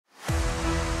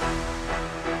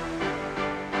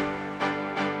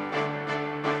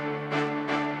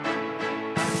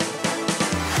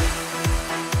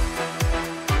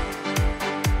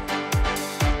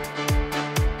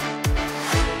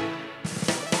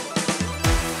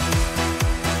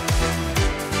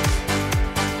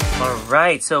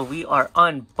Alright, so we are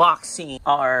unboxing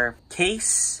our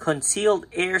case concealed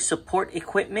air support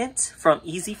equipment from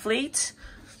ezflate.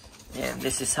 And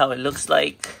this is how it looks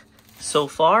like so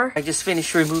far. I just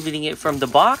finished removing it from the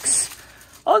box.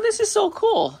 Oh, this is so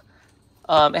cool.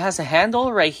 It has a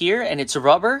handle right here and it's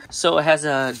rubber, so it has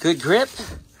a good grip.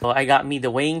 So I got me the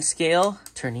weighing scale,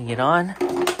 turning it on.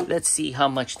 Let's see how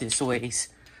much this weighs.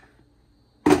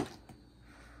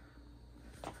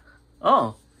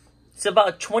 Oh, it's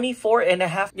about 24 and a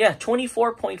half. Yeah,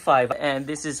 24.5. And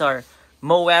this is our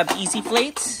Moab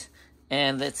ezflate.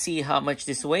 And let's see how much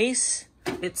this weighs.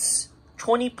 It's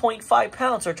 20.5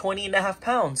 pounds or 20 and a half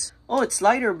pounds. Oh, it's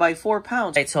lighter by 4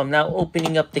 pounds. All right, so I'm now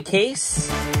opening up the case.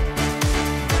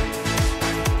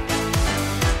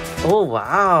 Oh,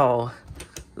 wow.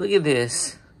 Look at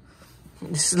this.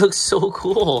 This looks so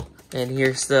cool. And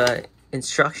here's the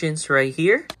instructions right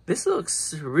here. This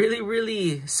looks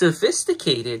really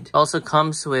sophisticated. Also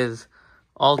comes with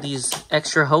all these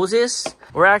extra hoses.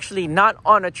 We're actually not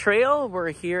on a trail.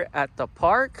 We're here at the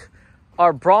park.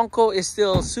 Our Bronco is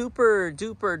still super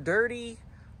duper dirty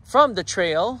from the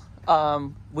trail,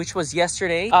 which was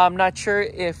yesterday. I'm not sure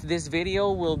if this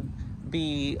video will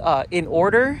be in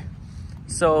order.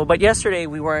 But yesterday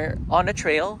we were on a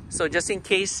trail. So just in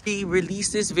case we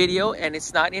release this video and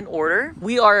it's not in order,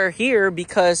 we are here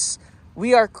because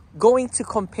we are going to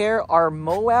compare our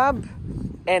Moab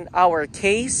and our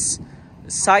case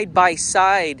side by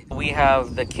side. We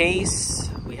have the case,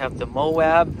 we have the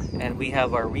Moab, and we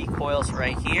have our recoils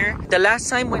right here. The last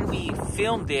time when we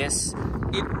filmed this,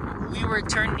 we were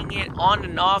turning it on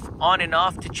and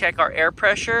off to check our air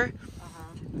pressure.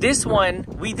 This one,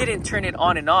 we didn't turn it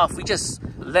on and off. We just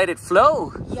let it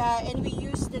flow. Yeah, and we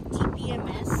used the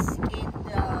TPMS in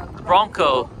the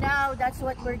Bronco. Now, that's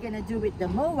what we're going to do with the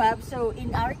Moab. So,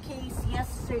 in our case,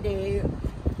 yesterday,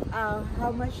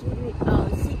 how much did we...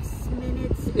 6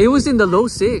 minutes. It was in the low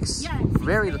 6. Yeah, 6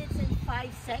 minutes and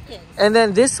 5 seconds. And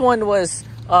then this one was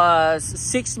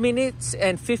 6 minutes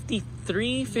and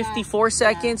 54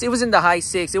 seconds. Yeah. It was in the high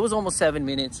 6. It was almost 7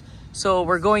 minutes. So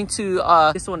we're going to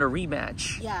this one a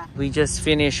rematch. Yeah. We just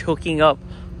finished hooking up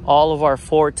all of our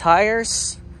 4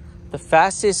 tires. The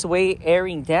fastest way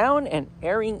airing down and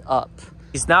airing up.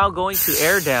 He's now going to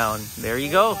air down. There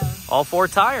you go. All 4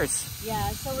 tires. Yeah,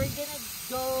 so we're gonna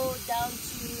go down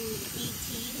to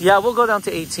 18. Yeah, we'll go down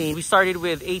to 18. We started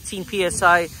with 18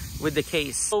 PSI with the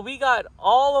case. So we got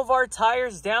all of our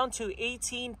tires down to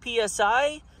 18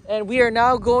 PSI. And we are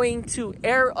now going to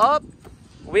air up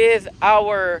with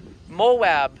our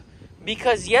Moab,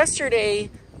 because yesterday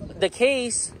the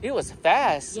case, it was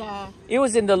fast. Yeah, it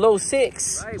was in the low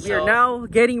 6. Right, we are now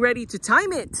getting ready to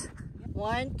time it.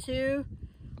 1, 2,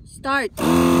 start.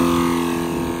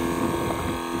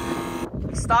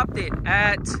 We stopped it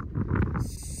at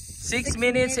 6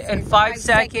 minutes and 5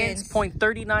 seconds.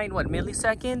 0.39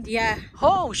 millisecond. Yeah.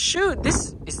 Oh shoot,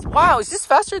 this is, wow, is this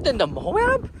faster than the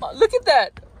Moab? Look at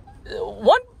that.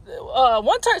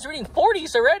 One tire's reading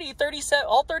 40s already. 37,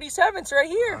 all 37s right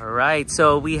here. All right,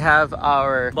 so we have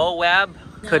our Moab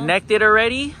connected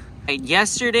already. And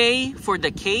yesterday for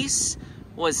the case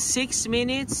was 6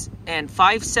 minutes and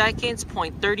 5 seconds,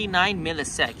 0.39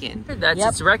 millisecond. That's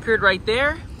its record right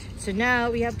there. So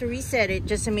now we have to reset it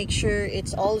just to make sure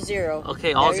it's all 0.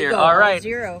 Okay, all 0. All right. All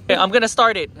 0. Okay, I'm gonna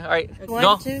start it. All right, 1,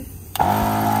 go. 2.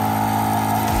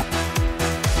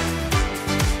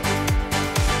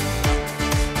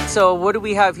 So what do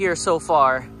we have here so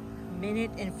far?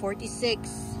 Minute and 46.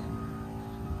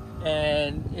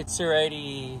 And it's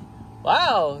already,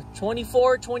 wow,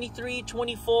 24, 23,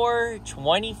 24,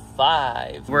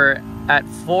 25. We're at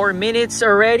 4 minutes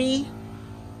already.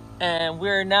 And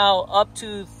we're now up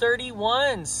to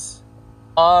 31s.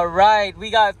 All right,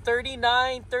 we got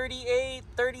 39, 38,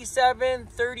 37,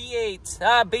 38.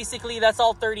 Basically, that's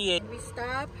all 38. We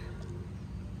stop.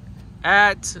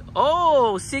 At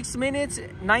 6 minutes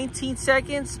 19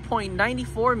 seconds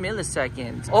 0.94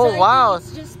 milliseconds. Oh so wow,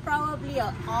 it's just probably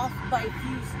off by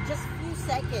few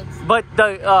seconds, but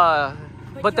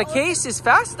the case is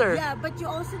faster. Yeah, but you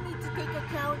also need to take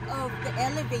account of the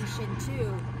elevation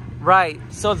too. Right,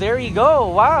 so there you go.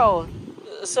 Wow,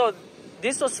 so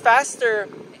this was faster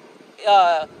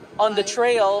on the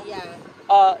trail,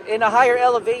 in a higher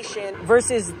elevation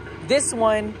versus this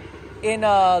one in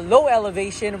a low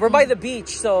elevation. We're by the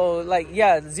beach, so like,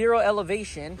 yeah, 0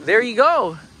 elevation. There you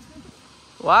go.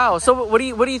 Wow. So what do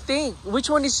you think? Which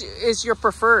one is your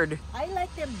preferred? I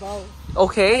like them both.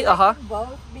 Okay. I like them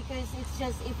both because it's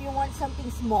just, if you want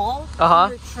something small in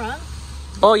your trunk.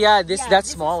 Oh yeah, that's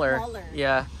smaller. Smaller.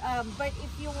 Yeah. But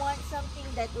if you want something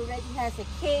that already has a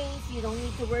case, you don't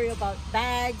need to worry about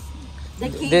bags. the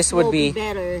case this would will be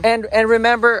better. And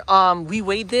remember, we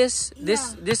weighed this.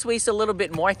 This weighs a little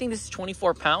bit more. I think this is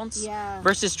 24 pounds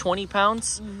versus 20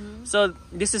 pounds. So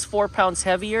this is 4 pounds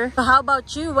heavier. So how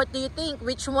about you? What do you think?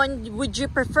 Which one would you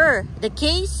prefer? The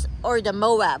case or the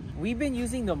Moab? We've been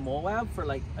using the Moab for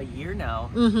like a year now.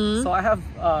 So I have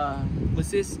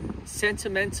what's this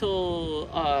sentimental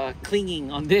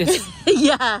clinging on this.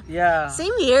 Yeah.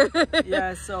 Same here.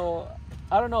 Yeah, so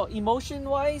I don't know, emotion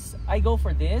wise I go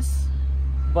for this,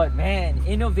 but man,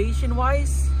 innovation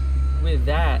wise with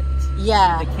that,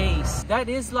 the case that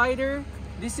is lighter.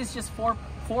 This is just 4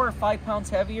 or 5 pounds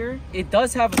heavier. It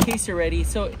does have a case already,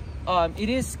 so it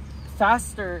is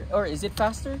faster. Or is it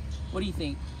faster? What do you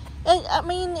think? I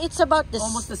mean, it's about this,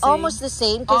 almost the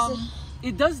same.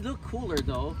 It does look cooler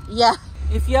though. Yeah.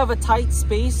 If you have a tight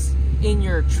space in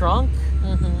your trunk,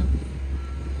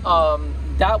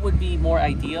 that would be more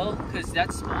ideal because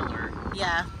that's smaller.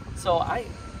 Yeah. So I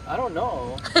don't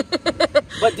know.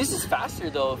 But this is faster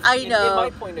though. I know. In my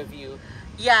point of view.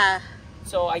 Yeah.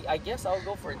 So I guess I'll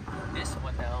go for this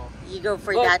one now. You go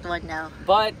for that one now.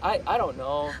 But I don't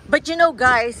know. But you know,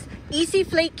 guys,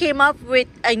 ezflate came up with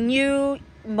a new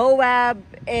Moab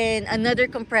and another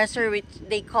compressor which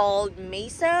they called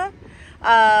Mesa.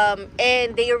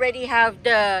 And they already have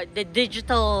the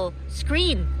digital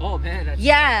screen. Oh man,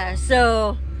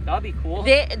 so that'd be cool.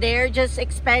 They're just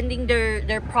expanding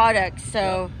their products.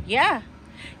 So yeah.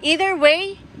 Either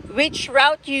way, which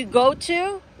route you go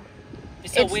to,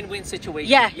 it's a win-win situation.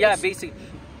 Yeah, basically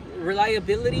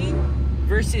reliability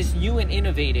versus new and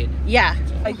innovated. Yeah.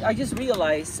 I just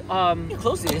realized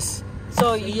close this.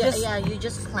 So you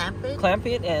just clamp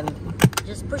it and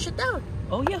just push it down.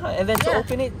 Oh yeah, and then to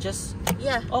open it, just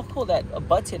oh cool, that a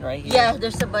button right here. Yeah,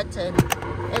 there's a button,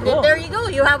 and then there you go.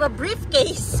 You have a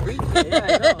briefcase. Yeah,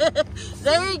 I know.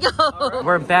 There you go. Right.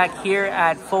 We're back here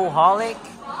at Foholic,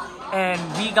 and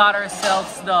we got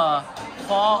ourselves the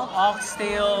fall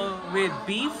oxtail with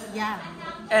beef. Yeah.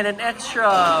 And an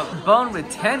extra bone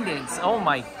with tendons. Oh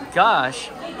my gosh!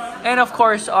 And of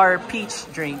course our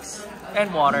peach drinks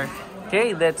and water.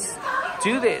 Okay, let's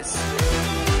do this.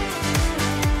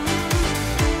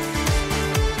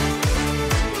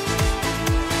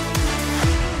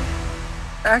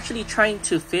 Actually trying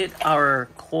to fit our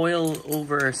coil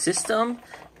over system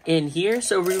in here,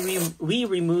 so we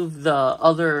remove the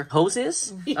other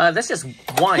hoses. That's just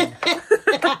one.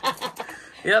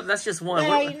 Yep, that's just one.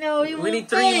 I know, we need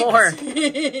 3 more.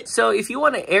 So if you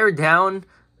want to air down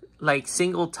like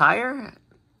single tire,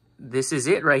 this is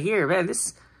it right here, man.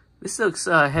 This looks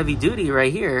heavy duty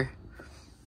right here.